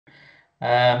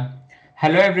Uh,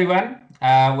 Hello, everyone.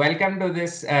 Welcome to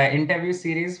this interview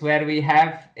series where we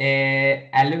have a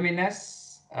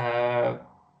alumnus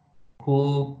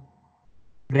who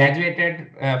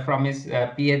graduated from his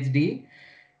PhD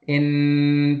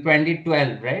in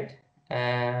 2012, right?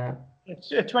 It's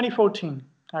 2014,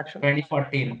 actually.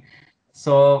 2014.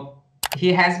 So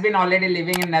he has been already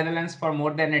living in Netherlands for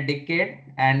more than a decade,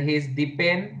 and he's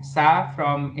Dipen Shah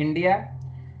from India.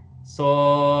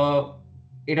 So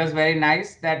it was very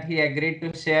nice that he agreed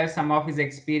to share some of his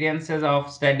experiences of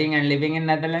studying and living in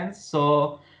Netherlands.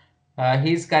 So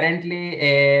he's currently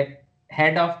a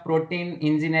head of protein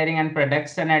engineering and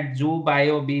production at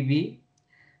ZoBio BV.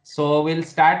 So we'll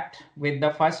start with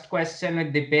the first question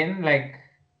with Dipen, like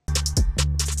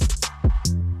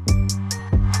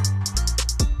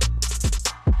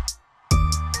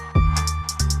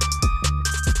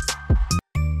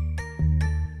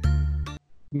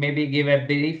maybe give a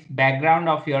brief background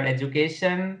of your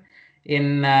education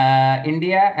in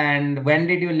India, and when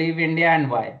did you leave India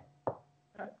and why?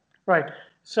 Right.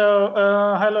 So,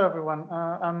 hello everyone.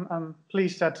 I'm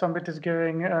pleased that Sambit is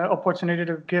giving opportunity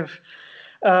to give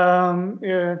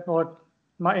what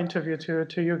my interview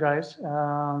to you guys.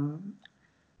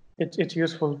 It's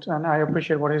useful, and I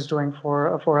appreciate what he's doing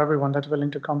for everyone that's willing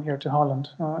to come here to Holland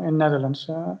in Netherlands.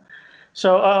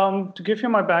 So, to give you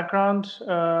my background,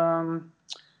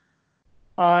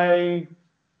 I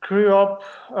grew up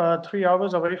 3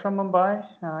 hours away from Mumbai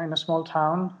in a small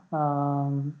town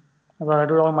where I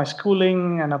did all my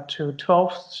schooling and up to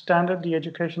 12th standard, the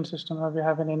education system that we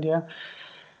have in India.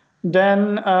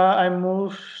 Then I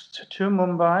moved to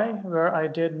Mumbai, where I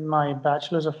did my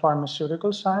Bachelors of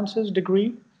Pharmaceutical Sciences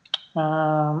degree,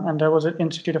 and that was at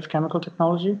Institute of Chemical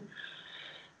Technology.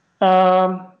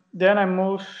 Then I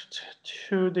moved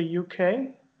to the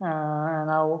UK,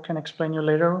 and I can explain you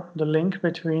later the link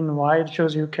between why it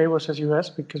shows UK versus US,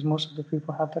 because most of the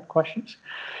people have that questions.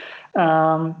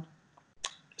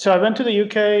 So I went to the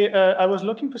UK. I was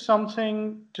looking for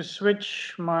something to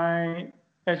switch my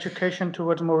education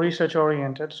towards more research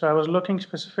oriented. So I was looking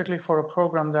specifically for a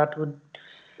program that would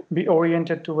be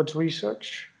oriented towards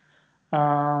research.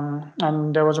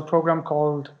 And there was a program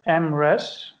called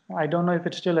MRes. I don't know if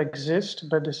it still exists,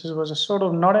 but this was a sort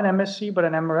of not an MSc, but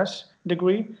an MRes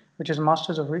degree, which is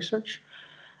Masters of Research.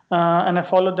 And I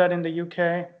followed that in the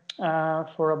UK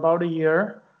for about a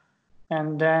year.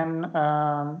 And then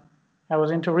I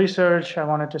was into research. I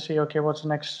wanted to see, okay, what's the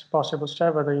next possible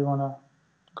step, whether you want to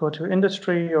go to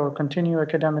industry or continue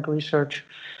academic research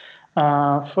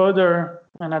further.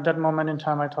 And at that moment in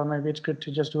time, I thought maybe it's good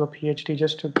to just do a PhD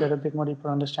just to get a bit more deeper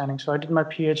understanding. So I did my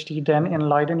PhD then in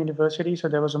Leiden University. So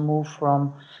there was a move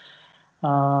from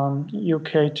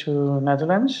UK to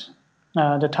Netherlands.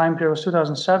 The time period was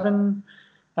 2007.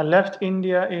 I left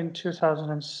India in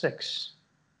 2006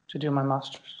 to do my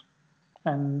master's.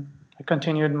 And I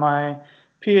continued my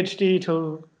PhD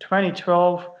till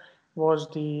 2012 was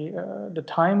the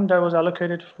time that was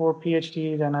allocated for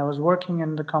PhD. Then I was working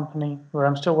in the company where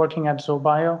I'm still working at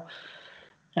ZoBio,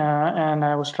 and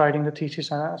I was writing the thesis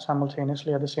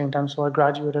simultaneously at the same time. So I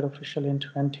graduated officially in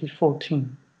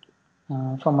 2014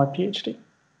 from my PhD.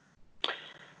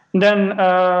 And then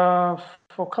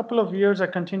for a couple of years, I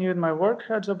continued my work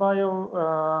at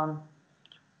ZoBio.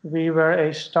 We were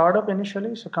a startup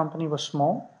initially, so the company was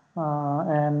small,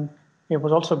 and it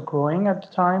was also growing at the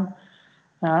time.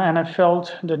 And I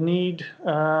felt the need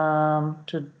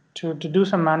to do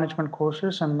some management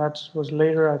courses, and that was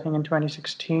later, I think in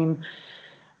 2016,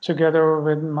 together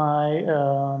with my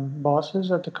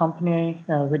bosses at the company,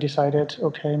 we decided,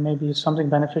 okay, maybe it's something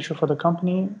beneficial for the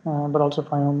company, but also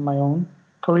for my own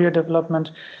career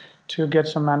development to get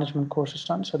some management courses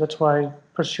done. So that's why I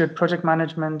pursued project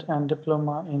management and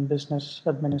diploma in business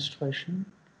administration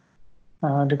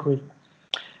degree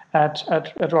at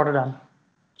Rotterdam.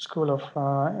 School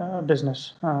of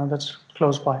Business that's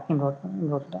close by in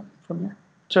Rotterdam from here.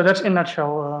 So that's in a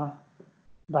nutshell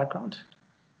background.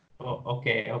 Oh,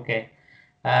 okay.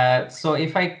 So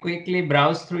if I quickly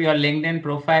browse through your LinkedIn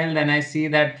profile, then I see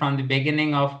that from the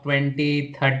beginning of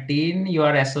 2013, you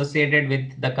are associated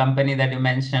with the company that you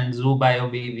mentioned, ZoBio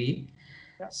BV.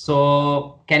 Yeah.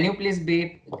 So can you please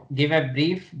give a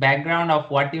brief background of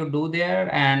what you do there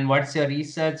and what's your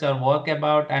research or work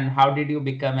about, and how did you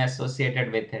become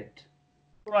associated with it?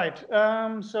 Right.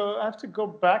 So I have to go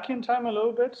back in time a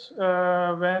little bit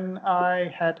when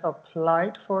I had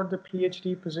applied for the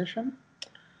PhD position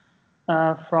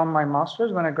from my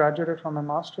master's. When I graduated from my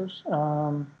master's,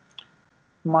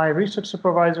 my research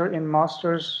supervisor in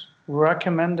master's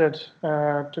recommended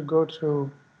to go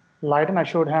to Leiden. I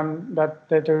showed him that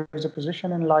there is a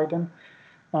position in Leiden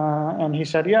And he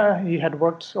said, yeah, he had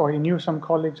worked, or he knew some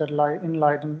colleagues in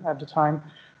Leiden at the time.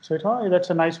 So I thought, oh, that's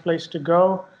a nice place to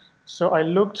go. So I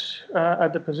looked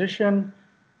at the position,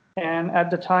 and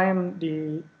at the time,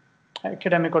 the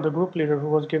academic or the group leader who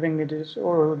was giving me this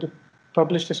or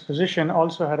published this position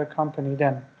also had a company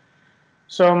then.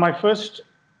 So my first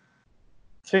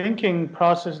thinking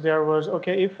process there was,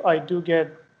 okay, if I do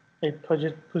get a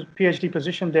PhD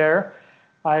position there,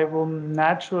 I will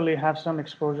naturally have some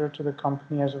exposure to the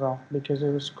company as well, because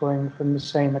it was going from the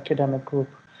same academic group.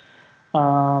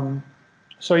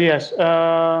 So yes,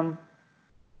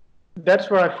 that's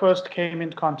where I first came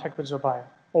in contact with ZoBio,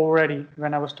 already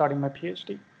when I was starting my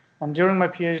PhD. And during my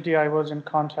PhD, I was in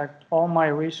contact, all my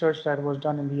research that was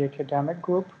done in the academic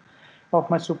group of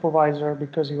my supervisor,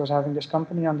 because he was having this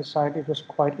company on the side, it was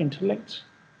quite interlinked.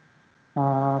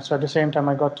 So at the same time,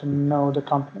 I got to know the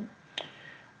company.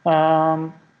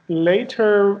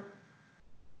 Later,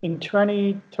 in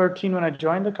 2013, when I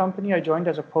joined the company, I joined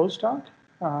as a postdoc.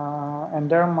 And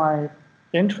there my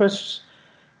interests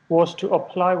was to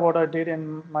apply what I did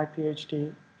in my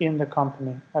PhD in the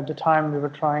company. At the time, we were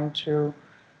trying to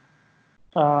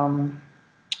come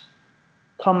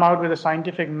out with a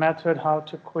scientific method how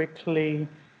to quickly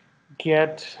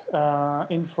get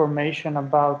information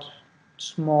about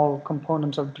small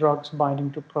components of drugs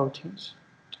binding to proteins.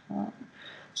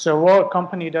 So what a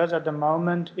company does at the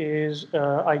moment is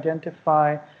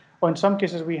identify, or in some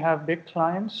cases we have big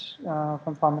clients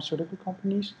from pharmaceutical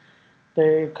companies.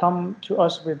 They come to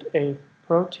us with a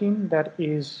protein that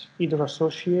is either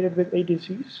associated with a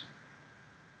disease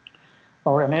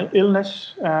or an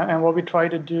illness, and what we try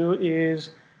to do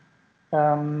is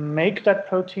make that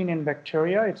protein in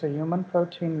bacteria. It's a human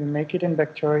protein. We make it in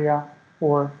bacteria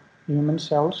or human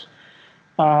cells.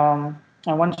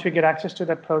 And once we get access to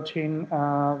that protein,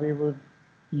 we would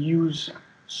use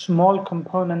small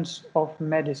components of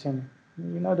medicine.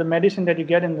 You know, the medicine that you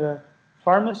get in the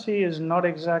pharmacy is not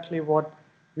exactly what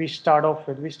we start off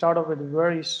with. We start off with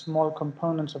very small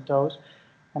components of those,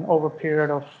 and over a period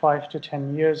of 5 to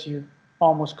 10 years, you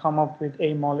almost come up with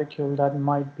a molecule that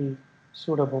might be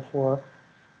suitable for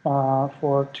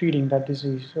treating that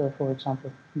disease, for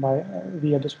example,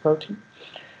 via this protein.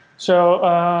 So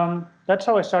that's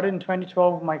how I started in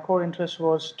 2012. My core interest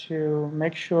was to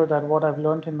make sure that what I've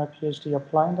learned in my PhD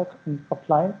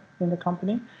apply in the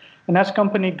company. And as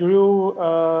company grew,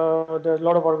 there's a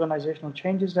lot of organizational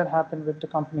changes that happened with the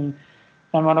company.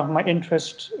 And one of my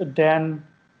interests then,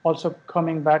 also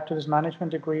coming back to this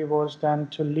management degree, was then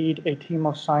to lead a team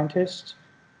of scientists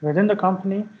within the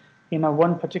company in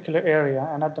one particular area.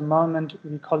 And at the moment,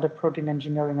 we call it protein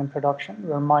engineering and production,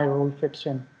 where my role fits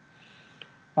in.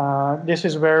 This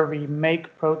is where we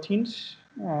make proteins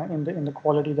in the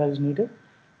quality that is needed,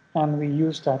 and we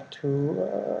use that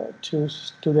to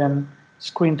then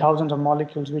screen thousands of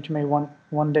molecules, which may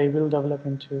one day will develop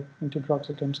into drugs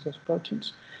against those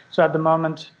proteins. So at the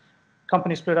moment,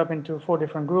 company split up into 4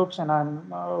 different groups, and I'm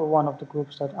one of the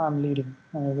groups that I'm leading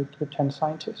with 10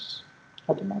 scientists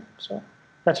at the moment. So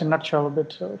that's in a nutshell a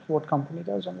bit of what company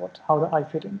does and how I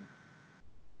fit in.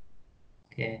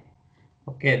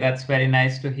 Okay, that's very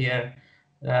nice to hear.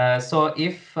 So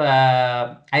if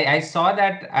I saw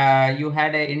that you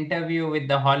had an interview with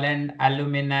the Holland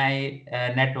Alumni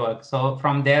Network. So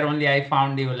from there only I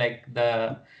found you, like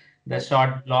the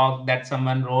short blog that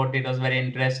someone wrote. It was very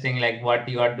interesting, like what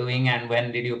you are doing and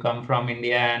when did you come from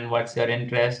India and what's your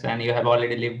interest, and you have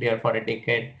already lived here for a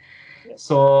decade.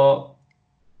 So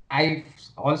I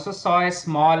also saw a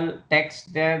small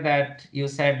text there that you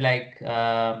said like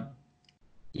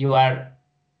you are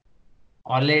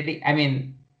already, I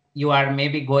mean, you are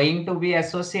maybe going to be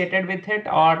associated with it,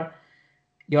 or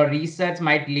your research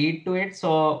might lead to it.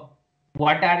 So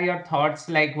what are your thoughts,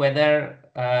 like whether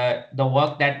the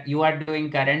work that you are doing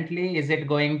currently, is it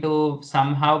going to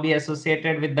somehow be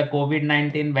associated with the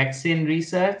COVID-19 vaccine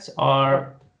research,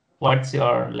 or what's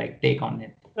your like take on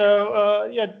it? So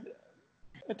yeah,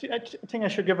 I think I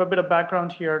should give a bit of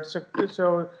background here.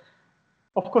 So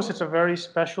of course, it's a very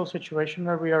special situation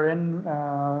where we are in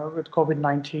with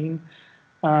COVID-19.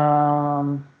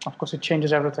 Of course, it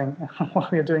changes everything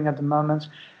what we are doing at the moment.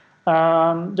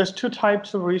 There's 2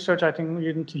 types of research I think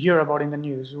you need to hear about in the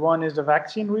news. One is the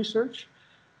vaccine research,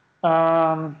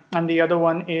 and the other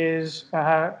one is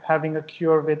having a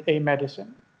cure with a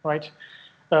medicine, right?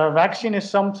 Vaccine is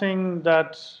something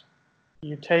that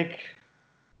you take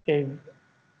a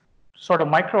sort of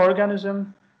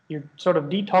microorganism, you sort of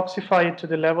detoxify it to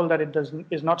the level that it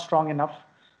is not strong enough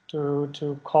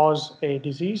to cause a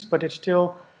disease, but it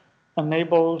still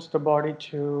enables the body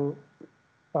to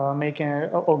make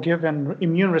or give an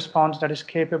immune response that is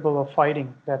capable of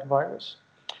fighting that virus.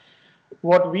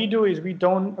 What we do is we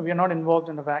are not involved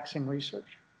in the vaccine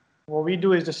research. What we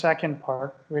do is the second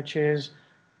part, which is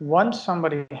once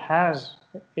somebody has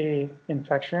a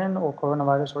infection or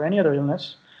coronavirus or any other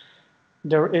illness,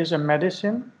 there is a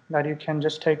medicine that you can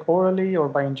just take orally or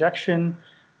by injection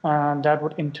that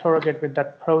would interrogate with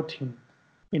that protein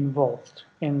involved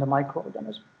in the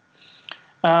microorganism.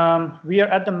 We are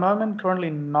at the moment currently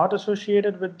not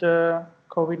associated with the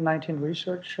COVID-19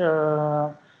 research,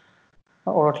 or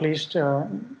at least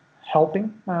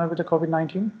helping with the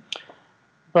COVID-19.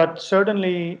 But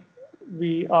certainly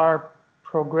we are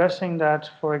progressing that.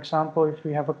 For example, if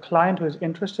we have a client who is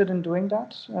interested in doing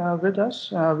that with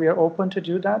us, we are open to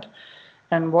do that.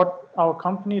 And what our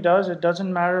company does, it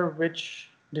doesn't matter which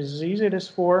disease it is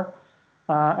for,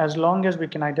 as long as we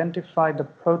can identify the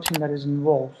protein that is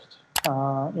involved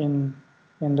in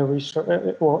the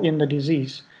research or in the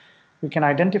disease. We can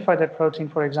identify that protein,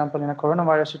 for example, in a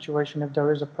coronavirus situation, if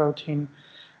there is a protein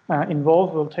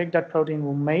involved, we'll take that protein,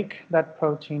 we'll make that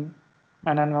protein,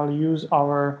 and then we'll use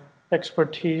our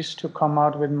expertise to come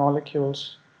out with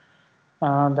molecules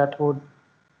that would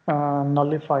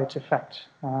nullify its effect.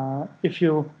 If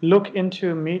you look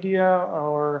into media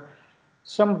or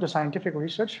some of the scientific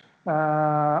research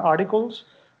articles,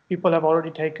 people have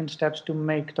already taken steps to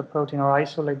make the protein or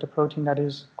isolate the protein that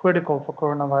is critical for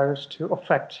coronavirus to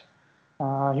affect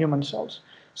human cells.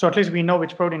 So at least we know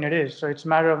which protein it is. So it's a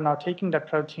matter of now taking that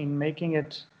protein, making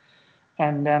it,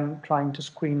 and then trying to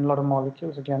screen a lot of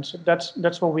molecules against it.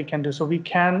 That's what we can do. So we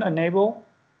can enable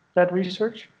that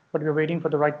research, but we're waiting for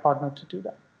the right partner to do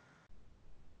that.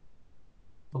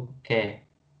 Okay.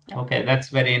 Okay, that's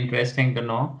very interesting to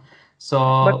know.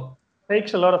 So but it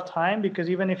takes a lot of time, because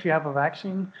even if you have a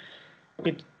vaccine,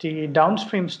 the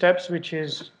downstream steps, which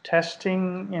is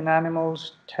testing in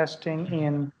animals, testing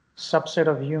in subset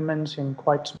of humans in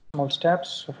quite small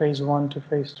steps, so phase 1 to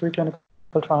phase 3 clinical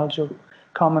trials you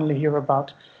commonly hear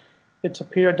about, it's a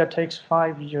period that takes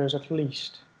 5 years at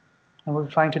least. And what we're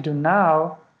trying to do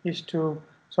now is to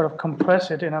sort of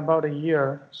compress it in about a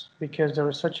year, because there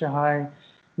is such a high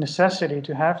necessity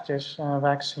to have this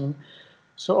vaccine.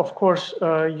 So of course,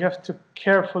 you have to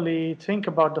carefully think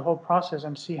about the whole process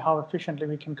and see how efficiently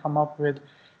we can come up with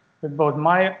both.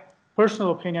 My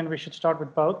personal opinion, we should start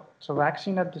with both. So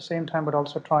vaccine at the same time, but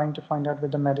also trying to find out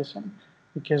with the medicine.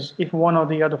 Because if one or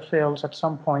the other fails, at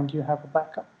some point you have a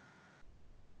backup.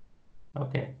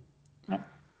 Okay.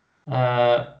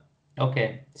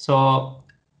 Okay. So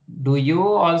do you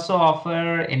also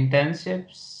offer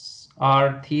internships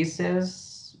or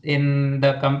thesis in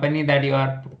the company that you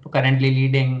are currently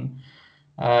leading,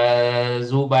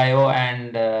 ZoBio,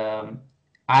 and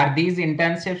are these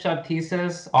internships or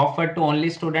thesis offered to only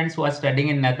students who are studying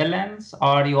in Netherlands,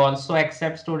 or you also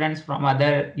accept students from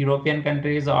other European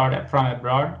countries or from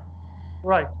abroad?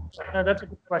 Right. That's a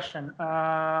good question.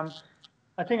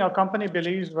 I think our company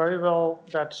believes very well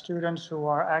that students who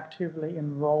are actively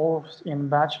involved in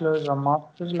bachelor's or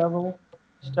master's level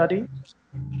study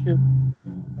should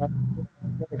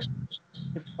get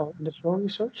exposure for industrial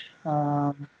research.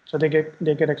 So they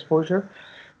get exposure.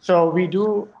 So we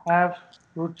do have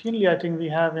routinely, I think we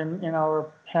have in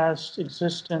our past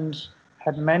existence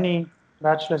had many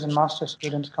bachelor's and master's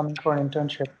students coming for an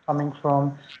internship, coming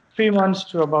from 3 months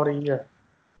to about a year.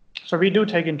 So we do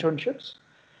take internships.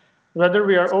 Whether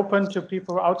we are open to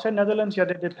people outside Netherlands,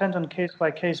 yet it depends on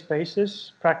case-by-case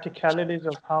basis, practicalities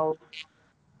of how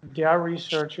their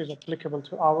research is applicable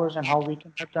to ours and how we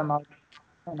can help them out,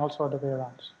 and also the way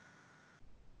around.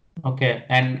 Okay,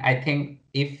 and I think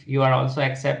if you are also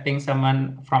accepting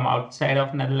someone from outside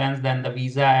of Netherlands, then the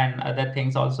visa and other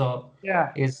things also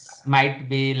might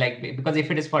be like, because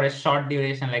if it is for a short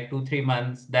duration, like 2-3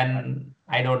 months, then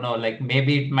I don't know, like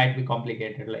maybe it might be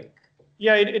complicated. Like,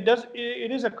 yeah,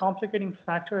 it is a complicating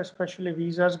factor, especially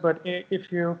visas. But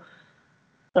if you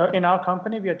in our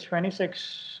company, we are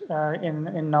 26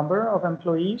 in number of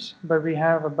employees, but we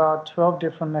have about 12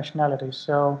 different nationalities.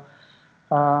 So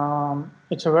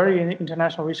it's a very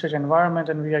international research environment,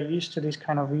 and we are used to these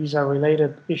kind of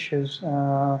visa-related issues.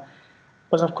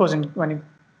 But of course, when you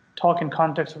talk in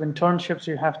context of internships,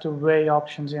 you have to weigh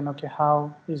options in, okay,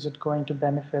 how is it going to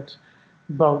benefit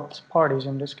both parties,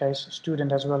 in this case,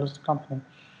 student as well as the company.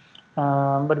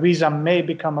 But visa may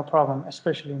become a problem,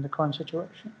 especially in the current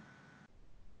situation.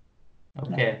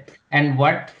 okay. And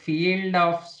what field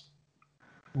of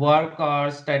work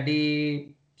or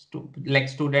study like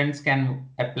students can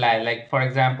apply? Like, for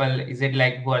example, is it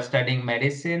like who are studying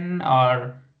medicine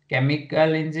or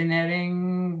chemical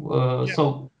engineering?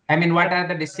 So, I mean, what are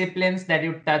the disciplines that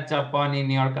you touch upon in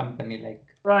your company? Like,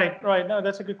 Right. No,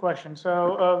 that's a good question.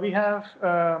 So we have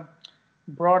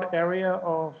broad area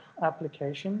of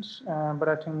applications, but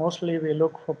I think mostly we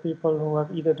look for people who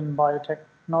have either done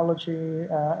biotechnology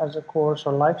as a course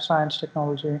or life science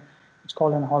technology, it's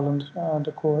called in Holland,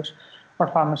 the course, or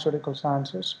pharmaceutical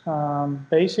sciences.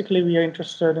 Basically, we are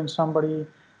interested in somebody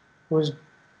who is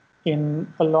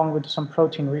along with some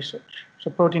protein research, so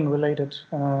protein-related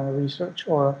research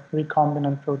or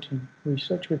recombinant protein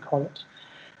research, we call it.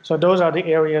 So those are the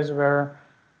areas where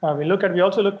we look at. We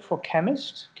also look for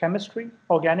chemistry,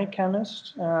 organic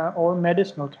chemists, or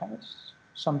medicinal chemists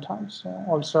sometimes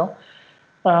also.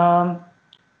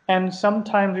 And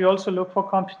sometimes we also look for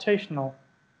computational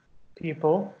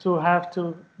people to have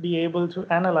to be able to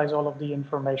analyze all of the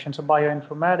information. So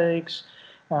bioinformatics,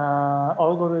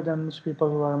 algorithms, people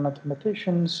who are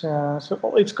mathematicians.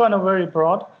 So it's kind of very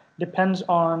broad, depends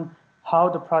on how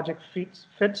the project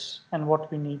fits and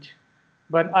what we need.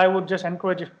 But I would just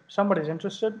encourage, if somebody's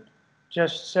interested,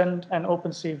 just send an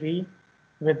open CV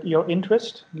with your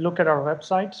interest. Look at our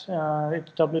website.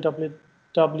 It's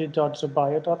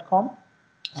www.zobio.com.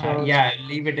 Yeah,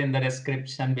 leave it in the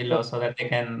description below so that they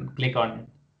can click on it.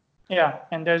 Yeah,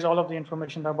 and there's all of the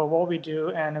information about what we do,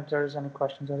 and if there's any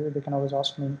questions, they can always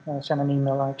ask me. Send an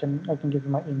email. I can give you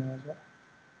my email as well.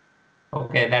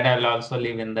 Okay, that I'll also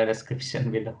leave in the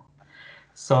description below.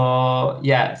 So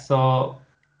yeah, so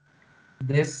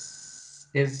this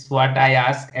is what I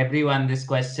ask everyone this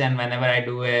question whenever I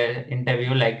do a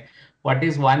interview, like what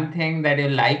is one thing that you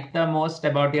like the most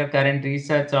about your current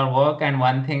research or work, and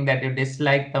one thing that you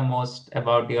dislike the most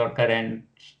about your current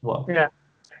work? Yeah,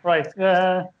 right.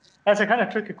 That's a kind of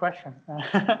tricky question.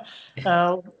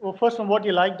 Well, first one, what do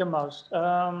you like the most?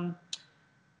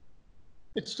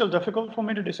 It's still difficult for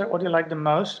me to decide what you like the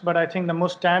most, but I think the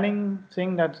most standing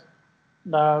thing that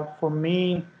for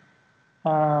me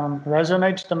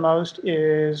resonates the most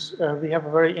is we have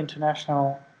a very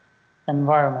international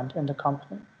environment in the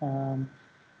company.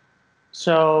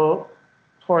 So,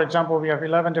 for example, we have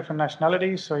 11 different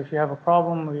nationalities. So if you have a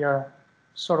problem, we are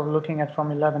sort of looking at from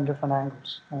 11 different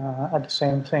angles at the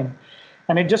same thing.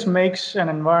 And it just makes an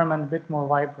environment a bit more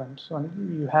vibrant. So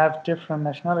you have different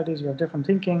nationalities, you have different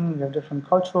thinking, you have different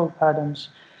cultural patterns.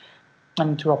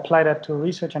 And to apply that to a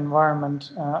research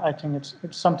environment, I think it's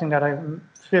something that I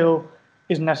feel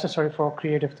is necessary for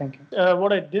creative thinking.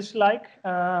 What I dislike,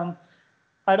 I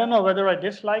don't know whether I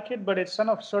dislike it, but it's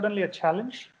certainly a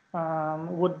challenge.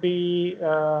 Would be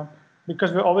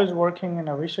because we're always working in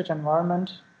a research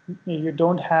environment, you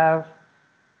don't have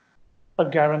a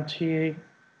guarantee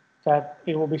that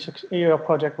your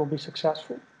project will be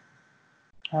successful.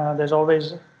 There's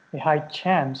always a high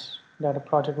chance that a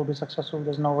project will be successful.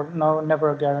 There's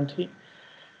never a guarantee.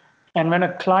 And when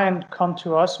a client comes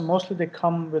to us, mostly they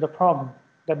come with a problem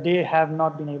that they have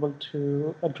not been able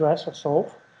to address or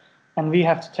solve. And we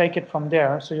have to take it from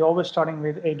there. So you're always starting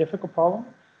with a difficult problem.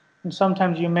 And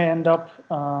sometimes you may end up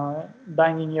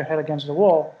banging your head against the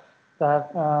wall that,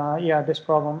 yeah, this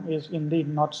problem is indeed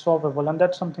not solvable. And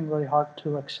that's something very hard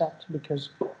to accept, because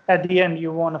at the end,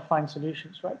 you want to find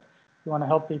solutions, right? You want to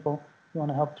help people, you want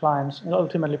to help clients, and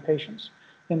ultimately patients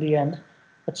in the end.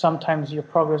 But sometimes your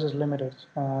progress is limited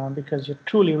because you're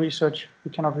truly research,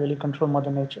 you cannot really control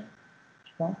Mother Nature.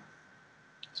 So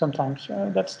sometimes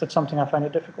that's something I find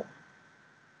it difficult.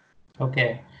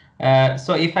 Okay.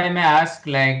 So if I may ask,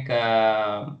 like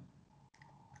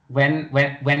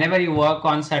whenever you work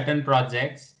on certain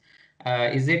projects,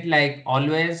 is it like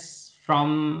always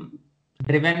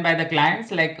driven by the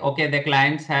clients? Like, okay, the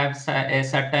clients have a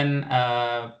certain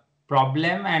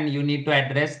problem and you need to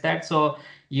address that. So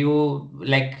you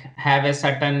like have a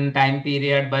certain time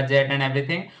period, budget and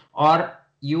everything, or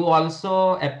you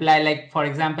also apply, like, for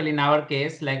example, in our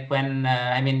case, like when,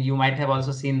 I mean, you might have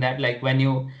also seen that, like when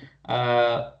you,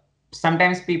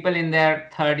 sometimes people in their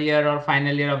third year or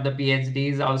final year of the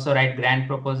PhDs also write grant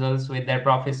proposals with their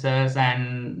professors,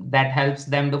 and that helps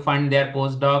them to fund their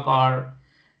postdoc or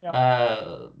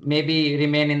maybe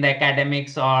remain in the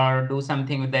academics or do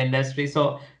something with the industry.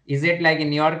 So is it like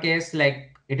in your case, like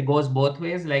it goes both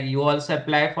ways, like you also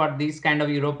apply for these kind of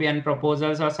European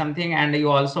proposals or something and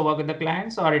you also work with the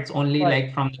clients, or it's only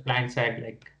like from the client side?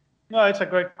 Like, no, it's a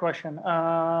great question.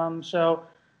 So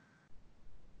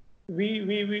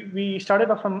we started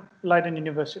off from Leiden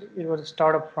University. It was a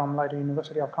startup from Leiden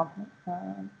University, our company.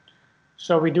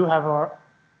 So we do have our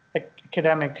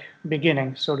academic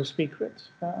beginning, so to speak, with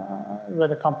where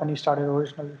the company started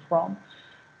originally from.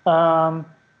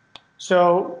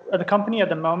 So at the company at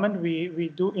the moment,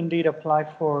 we do indeed apply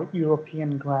for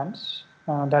European grants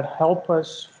that help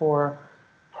us for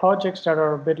projects that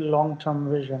are a bit long-term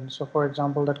vision. So for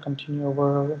example, that continue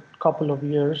over a couple of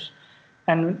years.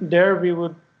 And there we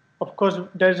would of course,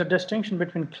 there's a distinction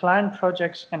between client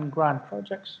projects and grant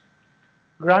projects.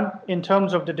 Grant in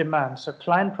terms of the demand. So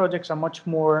client projects are much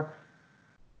more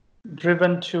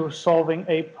driven to solving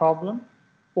a problem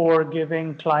or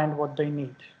giving client what they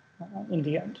need in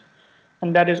the end.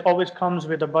 And that is always comes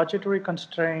with a budgetary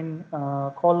constraint,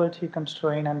 quality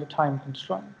constraint, and the time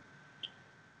constraint.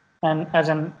 And as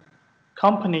a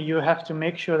company, you have to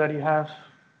make sure that you have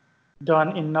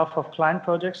done enough of client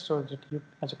projects so that you,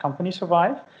 as a company,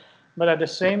 survive. But at the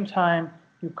same time,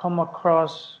 you come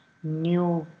across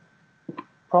new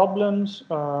problems,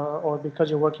 or because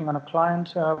you're working on a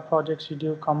client projects, you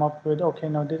do come up with, okay,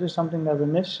 no, this is something that we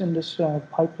miss in this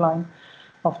pipeline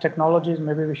of technologies.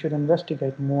 Maybe we should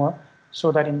investigate more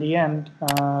so that in the end,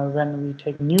 when we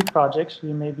take new projects,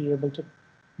 we may be able to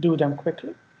do them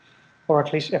quickly or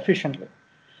at least efficiently.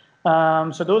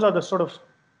 So those are the sort of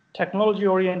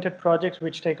technology-oriented projects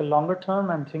which take a longer term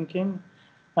and thinking.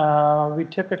 We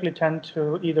typically tend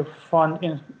to either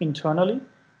fund internally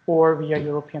or via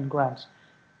European grants.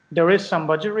 There is some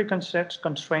budgetary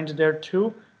constraints there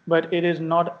too, but it is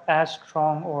not as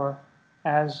strong or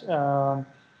as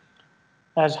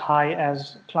high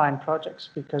as client projects,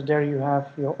 because there you have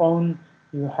your own,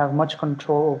 you have much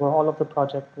control over all of the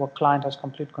project, while client has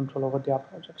complete control over their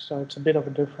projects. So it's a bit of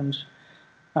a different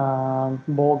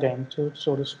ball game,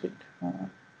 so to speak.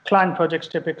 Client projects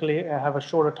typically have a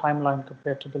shorter timeline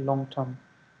compared to the long-term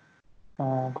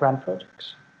grant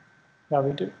projects that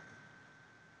we do.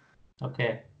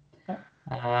 Okay.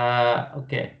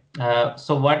 Okay.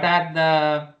 So what are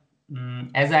the,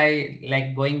 as I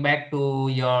like going back to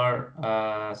your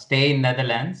stay in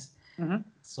Netherlands,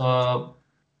 so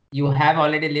you have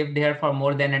already lived here for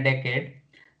more than a decade.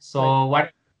 So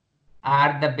what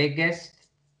are the biggest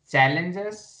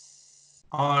challenges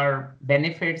or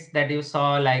benefits that you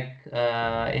saw like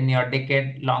in your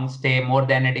decade-long stay, more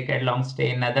than a decade-long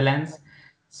stay in Netherlands?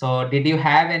 So did you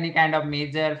have any kind of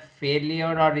major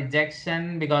failure or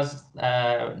rejection? Because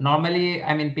normally,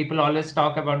 I mean, people always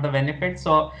talk about the benefits.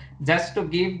 So just to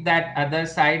give that other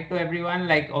side to everyone,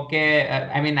 like, okay,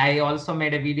 I mean, I also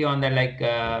made a video on that, like,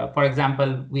 for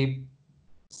example, we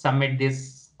submit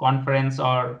this conference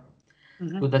or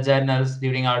to the journals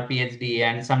during our PhD,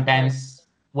 and sometimes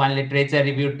one literature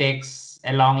review takes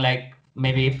along like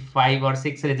maybe 5 or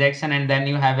 6 rejection, and then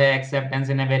you have a acceptance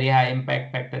in a very high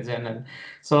impact factor journal.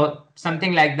 So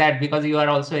something like that, because you are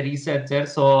also a researcher.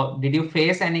 So did you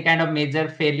face any kind of major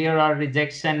failure or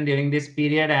rejection during this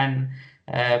period? And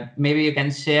maybe you can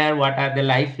share what are the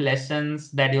life lessons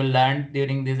that you learned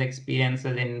during these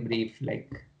experiences in brief,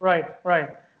 like. Right.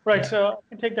 Yeah. So I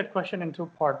can take that question in two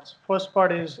parts. First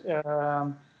part is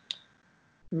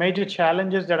major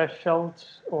challenges that I felt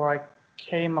or I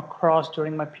came across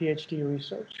during my PhD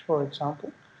research, for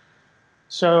example.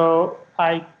 So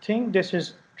I think this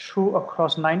is true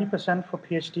across 90% for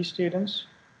PhD students.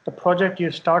 The project you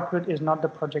start with is not the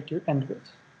project you end with.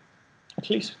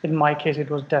 At least in my case, it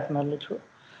was definitely true.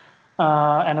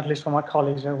 And at least for my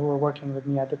colleagues who were working with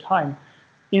me at the time.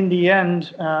 In the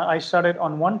end, I started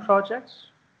on one project,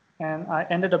 and I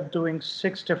ended up doing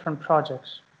 6 different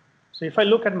projects. So if I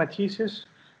look at my thesis,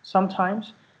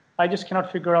 sometimes I just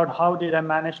cannot figure out how did I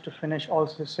manage to finish all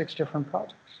 6 different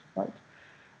projects, right?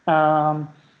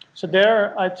 So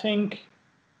there, I think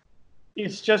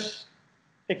it's just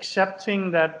accepting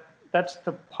that that's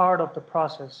the part of the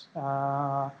process.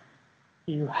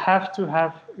 You have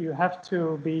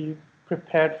to be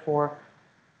prepared for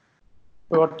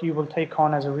what you will take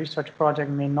on as a research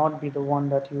project may not be the one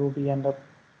that you will end up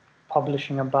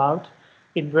publishing about.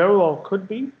 It very well could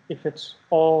be if it's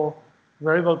all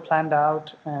very well planned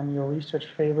out and your research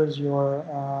favors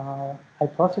your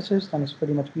hypothesis, then it's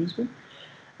pretty much easy.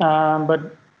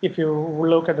 But if you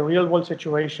look at the real world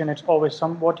situation, it's always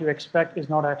what you expect is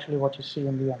not actually what you see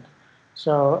in the end.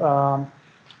 So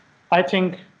I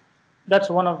think that's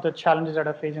one of the challenges that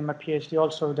I faced in my PhD.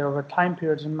 Also, there were time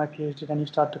periods in my PhD when you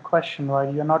start to question,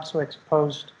 right? You're not so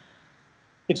exposed.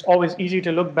 It's always easy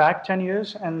to look back 10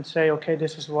 years and say, okay,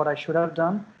 this is what I should have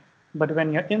done. But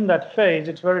when you're in that phase,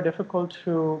 it's very difficult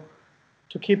to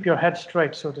keep your head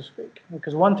straight, so to speak.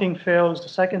 Because one thing fails, the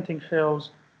second thing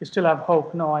fails, you still have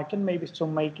hope. No, I can maybe still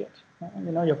make it.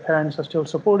 You know, your parents are still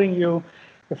supporting you,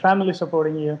 your family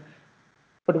supporting you.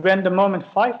 But when the moment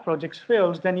 5 projects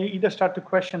fails, then you either start to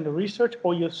question the research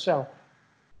or yourself.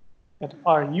 That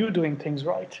are you doing things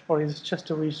right, or is it just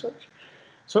the research?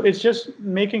 So it's just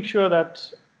making sure that,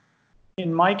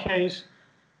 in my case,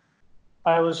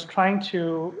 I was trying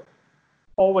to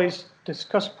always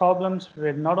discuss problems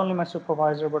with not only my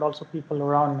supervisor, but also people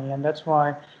around me. And that's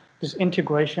why this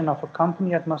integration of a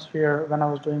company atmosphere when I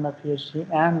was doing my PhD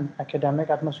and academic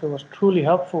atmosphere was truly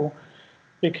helpful,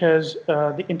 because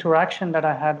the interaction that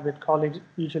I had with colleagues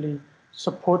usually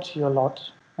supports you a lot.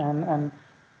 And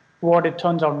what it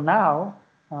turns out now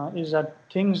is that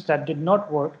things that did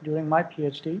not work during my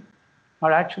PhD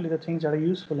are actually the things that are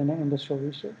useful in industrial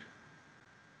research.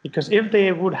 Because if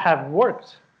they would have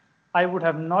worked, I would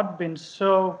have not been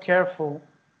so careful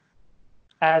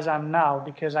as I'm now,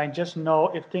 because I just know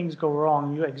if things go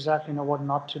wrong, you exactly know what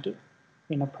not to do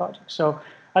in a project. So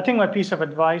I think my piece of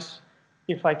advice,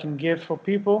 if I can give for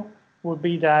people, would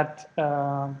be that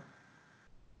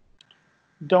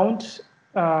don't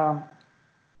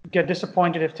get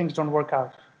disappointed if things don't work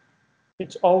out.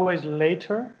 It's always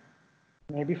later,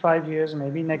 maybe 5 years,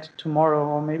 maybe next tomorrow,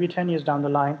 or maybe 10 years down the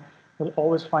line, we'll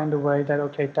always find a way that,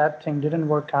 okay, that thing didn't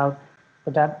work out,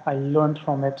 but that I learned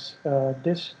from it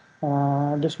this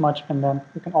much, and then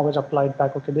you can always apply it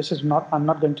back. Okay, this is not, I'm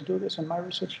not going to do this in my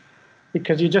research,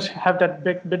 because you just have that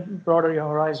bit broader your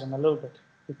horizon a little bit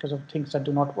because of things that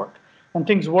do not work. And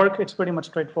things work, it's pretty much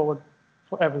straightforward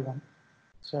for everyone.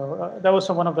 So that was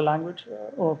one of the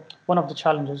or one of the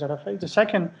challenges that I faced. The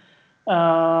second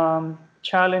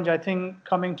challenge, I think,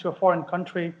 coming to a foreign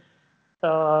country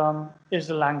is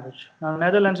the language. Now,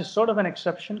 Netherlands is sort of an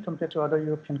exception compared to other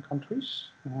European countries.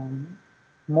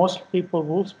 Most people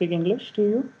will speak English to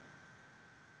you.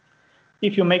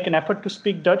 If you make an effort to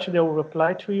speak Dutch, they will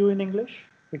reply to you in English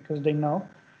because they know.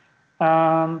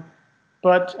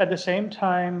 But at the same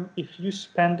time, if you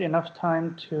spend enough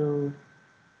time to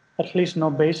at least know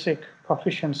basic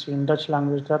proficiency in Dutch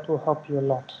language, that will help you a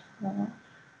lot.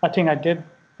 I think I did,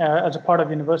 as a part of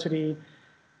university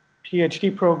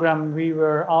PhD program, we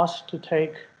were asked to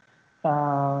take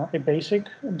a basic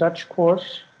Dutch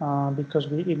course because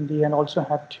we in the end also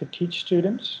had to teach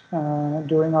students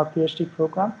during our PhD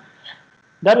program.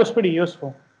 That was pretty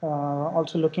useful.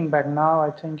 Also looking back now, I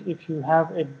think if you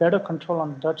have a better control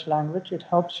on the Dutch language, it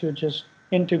helps you just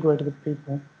integrate with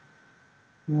people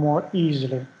more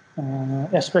easily,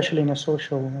 especially in a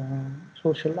social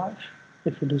life.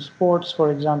 If you do sports,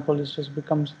 for example, it just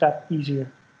becomes that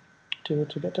easier to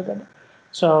get together.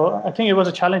 So I think it was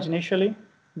a challenge initially.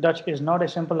 Dutch is not a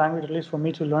simple language, at least for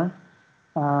me to learn,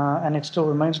 and it still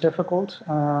remains difficult.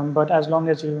 But as long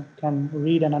as you can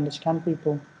read and understand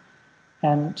people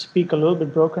and speak a little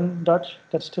bit broken Dutch,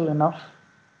 that's still enough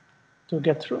to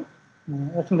get through.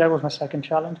 I think that was my second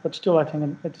challenge, but still I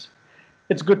think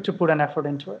it's good to put an effort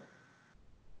into it.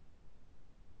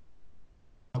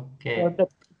 Okay.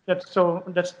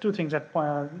 That's two things that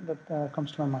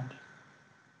comes to my mind.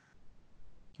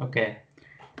 Okay.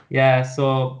 Yeah.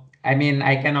 So I mean,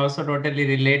 I can also totally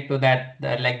relate to that,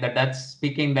 like the Dutch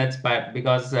speaking Dutch part,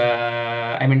 because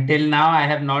I mean, till now I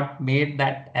have not made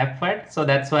that effort. So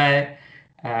that's why,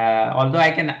 although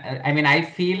I mean, I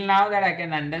feel now that I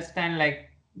can understand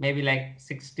like maybe like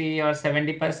 60 or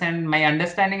 70%. My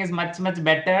understanding is much, much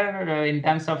better in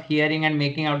terms of hearing and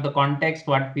making out the context,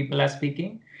 what people are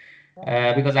speaking,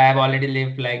 because I have already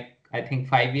lived like, I think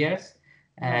 5 years.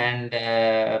 And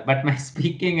but my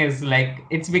speaking is like,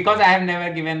 it's because I have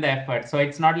never given the effort, so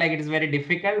it's not like it is very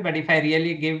difficult, but if I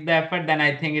really give the effort, then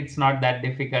I think it's not that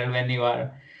difficult when you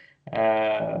are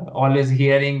always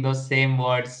hearing those same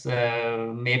words,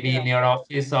 maybe in your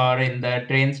office or in the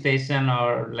train station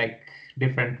or like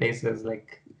different places.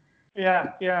 Like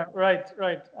right.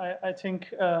 I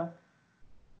think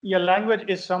your language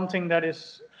is something that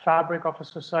is fabric of a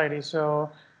society. So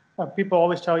people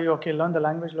always tell you, okay, learn the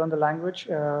language.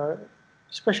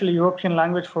 Especially European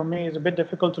language for me is a bit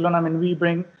difficult to learn. I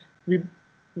mean,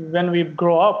 when we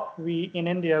grow up, in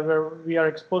India, where we are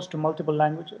exposed to multiple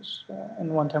languages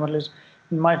in one time, at least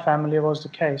in my family it was the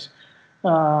case.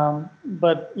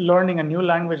 But learning a new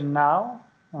language now,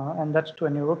 and that's to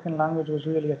an European language, was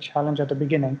really a challenge at the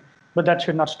beginning. But that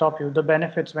should not stop you. The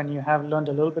benefits when you have learned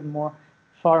a little bit more,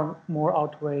 far more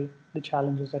outweigh the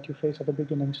challenges that you face at the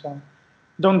beginning. So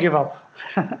don't give up,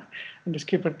 and just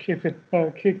keep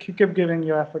giving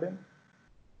your effort in.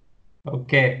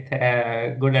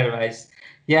 okay, good advice.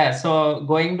 Yeah, so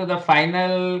going to the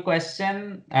final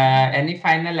question, any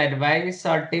final advice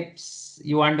or tips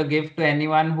you want to give to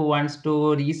anyone who wants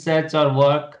to research or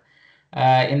work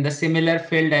in the similar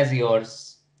field as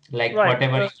yours, like Right.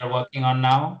 whatever you're working on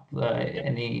now?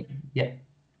 Yeah.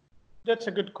 That's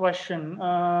a good question.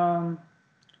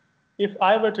 If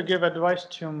I were to give advice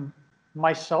to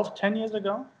myself 10 years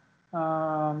ago,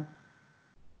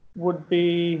 would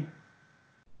be,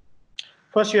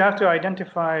 first you have to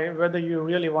identify whether you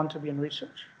really want to be in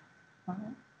research.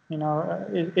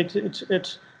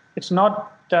 It's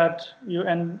not that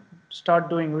you start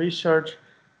doing research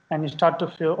and you start to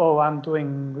feel, oh, I'm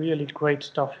doing really great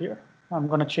stuff here. I'm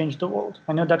going to change the world.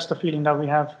 I know that's the feeling that we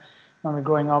have when we're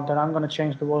growing up, that I'm going to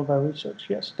change the world by research.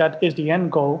 Yes, that is the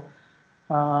end goal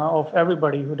of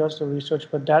everybody who does the research,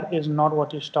 but that is not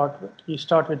what you start with. You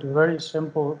start with very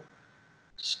simple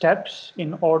steps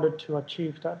in order to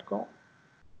achieve that goal.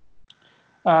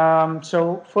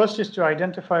 So first is to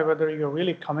identify whether you're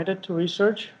really committed to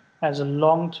research as a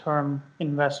long-term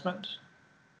investment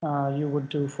you would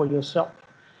do for yourself.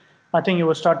 I think you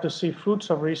will start to see fruits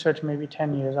of research maybe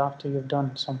 10 years after you've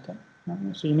done something.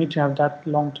 So you need to have that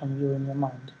long-term view in your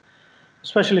mind.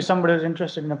 Especially somebody who's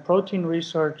interested in a protein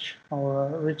research or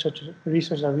research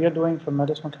that we are doing for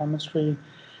medicinal chemistry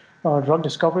or drug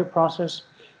discovery process.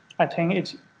 I think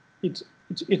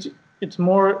it's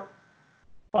more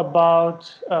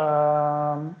about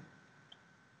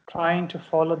trying to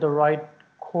follow the right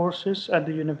courses at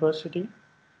the university,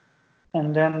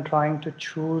 and then trying to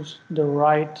choose the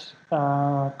right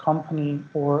company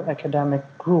or academic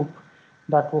group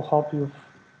that will help you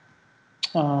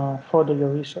further your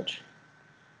research.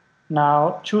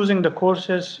 Now, choosing the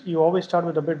courses, you always start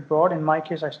with a bit broad. In my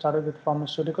case, I started with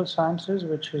pharmaceutical sciences,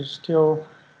 which is still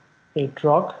a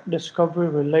drug discovery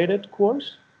related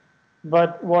course.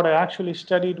 But what I actually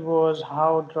studied was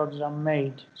how drugs are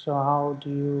made. So how do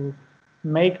you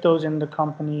make those in the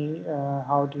company?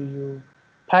 How do you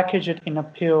package it in a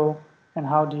pill? And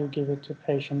how do you give it to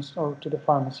patients or to the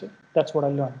pharmacy? That's what I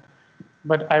learned.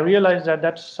 But I realized that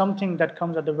that's something that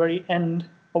comes at the very end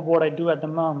of what I do at the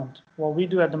moment. What we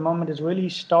do at the moment is really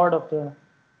start of the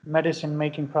medicine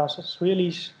making process,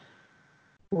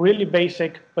 really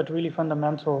basic, but really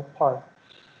fundamental part.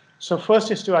 So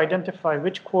first is to identify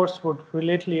which course would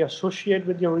relatedly associate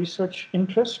with your research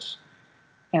interests,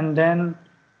 and then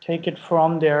take it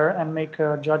from there and make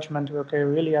a judgment. Okay,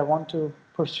 really, I want to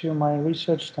pursue my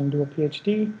research, then do a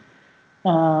PhD,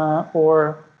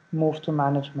 or move to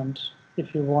management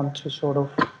if you want to sort of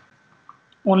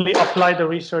only apply the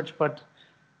research, but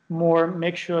more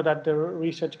make sure that the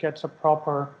research gets a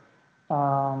proper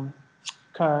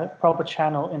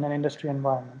channel in an industry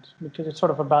environment, because it's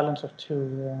sort of a balance of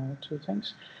two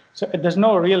things. So there's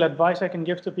no real advice I can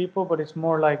give to people, but it's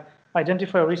more like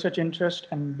identify a research interest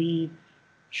and be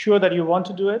sure that you want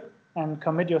to do it and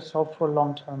commit yourself for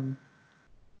long term.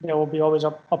 There will be always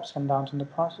ups and downs in the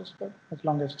process, but as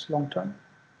long as it's long term.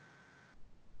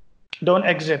 Don't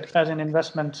exit as an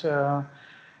investment.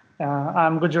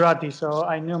 I'm Gujarati, so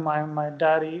I knew my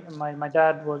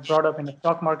dad was brought up in a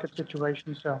stock market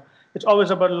situation. So it's always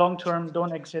about long term.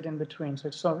 Don't exit in between. So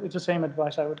it's the same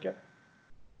advice I would give.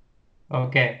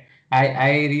 Okay,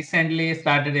 I recently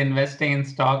started investing in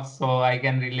stocks, so I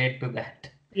can relate to that.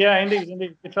 Yeah,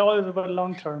 indeed. It's always about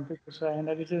long term, people say, and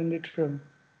that is indeed true.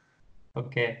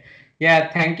 Okay.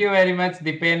 Yeah, thank you very much,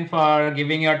 Dipen, for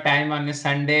giving your time on a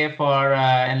Sunday, for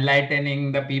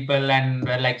enlightening the people and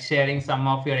like sharing some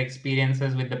of your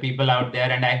experiences with the people out there.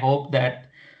 And I hope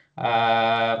that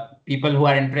people who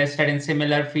are interested in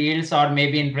similar fields or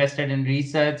maybe interested in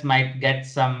research might get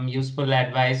some useful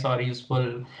advice or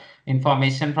useful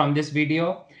information from this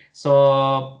video.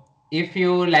 So if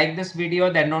you like this video,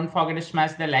 then don't forget to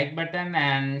smash the like button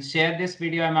and share this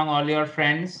video among all your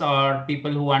friends or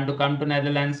people who want to come to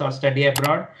Netherlands or study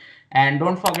abroad. And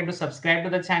don't forget to subscribe to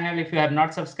the channel if you have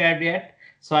not subscribed yet.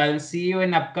 So I will see you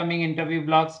in upcoming interview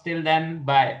vlogs. Till then,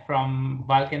 bye from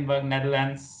Valkenburg,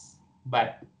 Netherlands.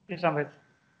 Bye. Yes, Sambit.